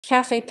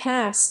Café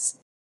Passé.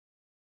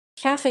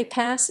 Café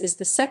Passé is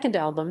the second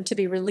album to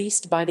be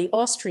released by the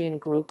Austrian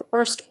group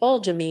Erste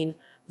Allgemeine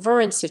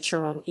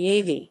Verunsicherung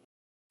e.V.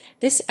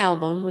 This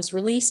album was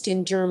released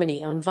in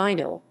Germany on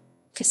vinyl,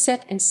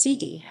 cassette and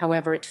CD,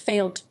 however it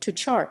failed to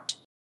chart.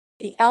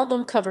 The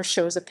album cover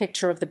shows a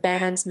picture of the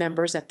band's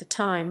members at the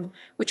time,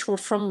 which were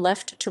from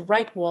left to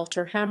right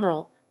Walter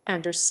Hammerl,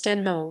 Anders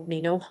Stenmo,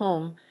 Nino,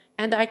 Holm,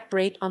 and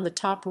Breit on the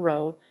top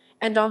row,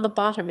 and on the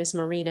bottom is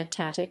Marina,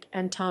 Tatic,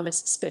 and Thomas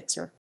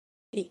Spitzer.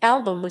 The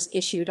album was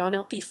issued on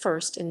LP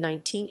first in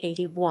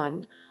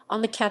 1981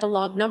 on the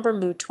catalog number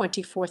Mu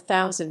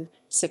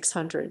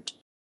 24600.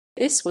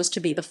 This was to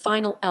be the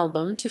final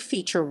album to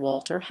feature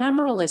Walter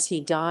Hammerl as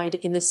he died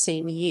in the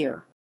same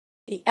year.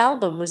 The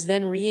album was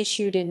then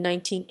reissued in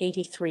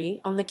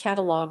 1983 on the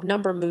catalog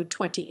number Mu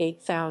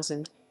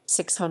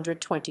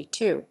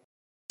 28622.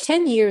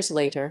 10 years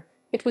later,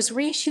 it was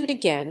reissued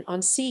again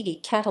on CD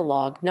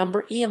catalog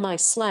number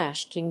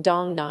EMI/Ding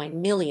Dong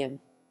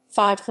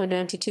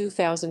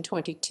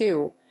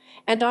 9,592,022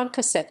 and on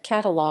cassette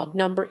catalog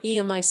number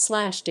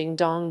EMI/Ding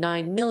Dong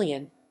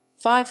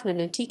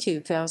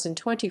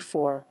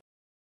 9,592,024.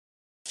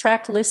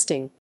 Track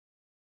listing.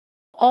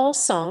 All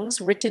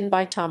songs written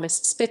by Thomas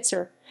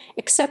Spitzer,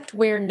 except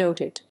where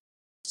noted.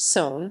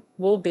 Son,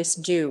 wo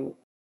bist du?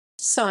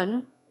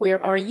 Son, where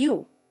are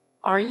you?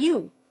 Are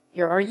you?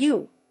 Here are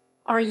you?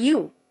 Are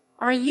you?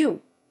 Are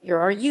you? Here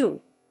are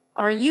you?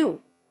 Are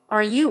you?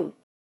 Are you?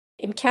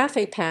 Im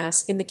Café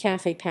Passé, in the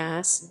Café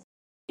Passé.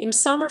 Im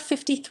Sommer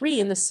 53,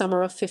 in the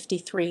summer of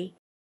 53.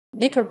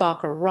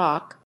 Knickerbocker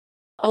Rock.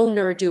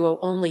 Owner Duo,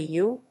 only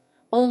you?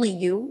 Only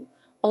you?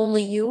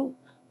 Only you?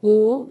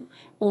 Who?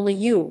 Only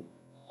you?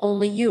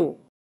 Only you.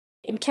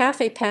 Im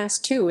Café Passé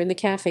 2, in the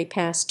Café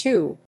Passé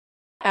 2.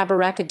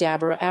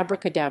 Abracadabra,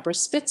 Abracadabra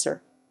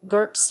Spitzer,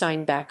 Gert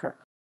Steinbacher.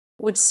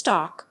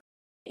 Woodstock.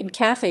 Im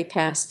Café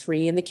Passé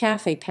 3, in the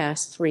Café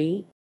Passé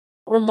 3.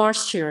 Or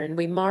Marschieren,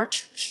 we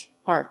march,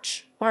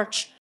 march,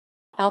 march.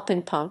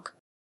 Alpenpunk.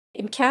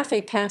 Im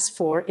Café Passé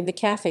 4, in the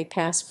Café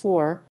Passé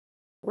 4.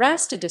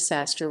 Rasta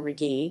Disaster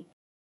Regie.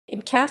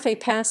 Im Café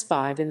Passé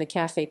 5, in the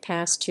Café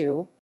Passé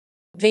 2.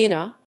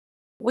 Vienna.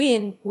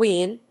 Wien,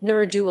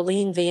 nur du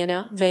allein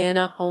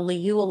Vienna, only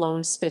you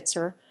alone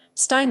Spitzer,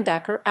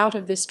 Steinbacher. Out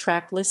of this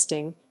track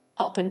listing,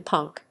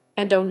 Alpenpunk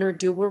and O nur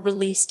du were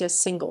released as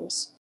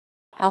singles.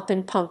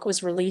 Alpenpunk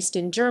was released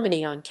in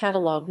Germany on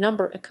catalog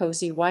number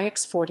Ecozy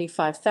YX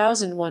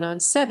 45001 on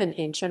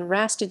 7-inch and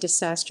Rasta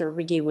Disaster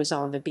Regie was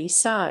on the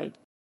B-side.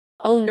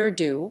 O nur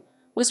du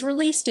was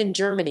released in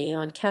Germany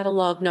on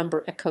catalog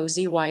number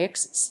Ecozy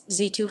YX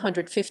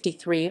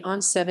Z253 on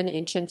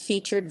 7-inch and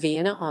featured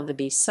Vienna on the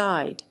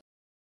B-side.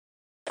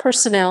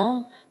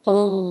 Personnel.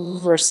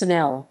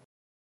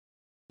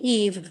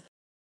 Eve.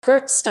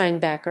 Gert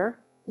Steinbacher,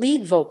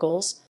 lead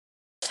vocals.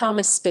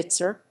 Thomas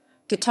Spitzer,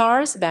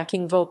 guitars,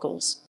 backing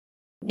vocals.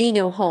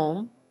 Nino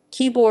Holm,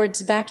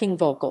 keyboards, backing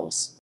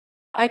vocals.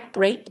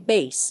 Breit,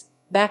 bass,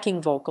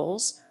 backing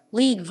vocals,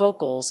 lead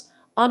vocals,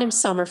 on Im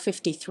Sommer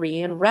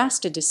 53 and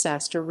Rasta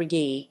Disaster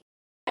Regie.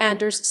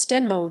 Anders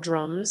Stenmo,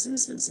 drums,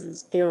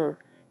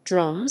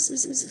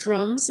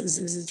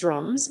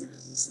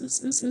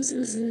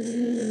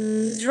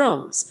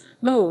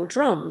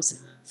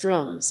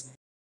 drums.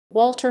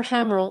 Walter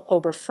Hammerl,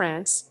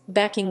 Oberfranz,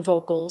 backing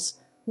vocals,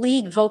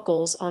 lead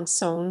vocals on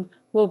Son,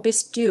 wo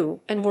bist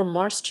du, and were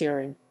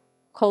Marschieren.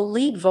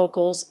 Co-lead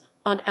vocals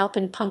on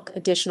Alpenpunk.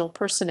 Additional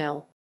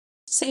personnel.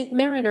 St.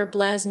 Mariner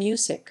Blas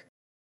Music.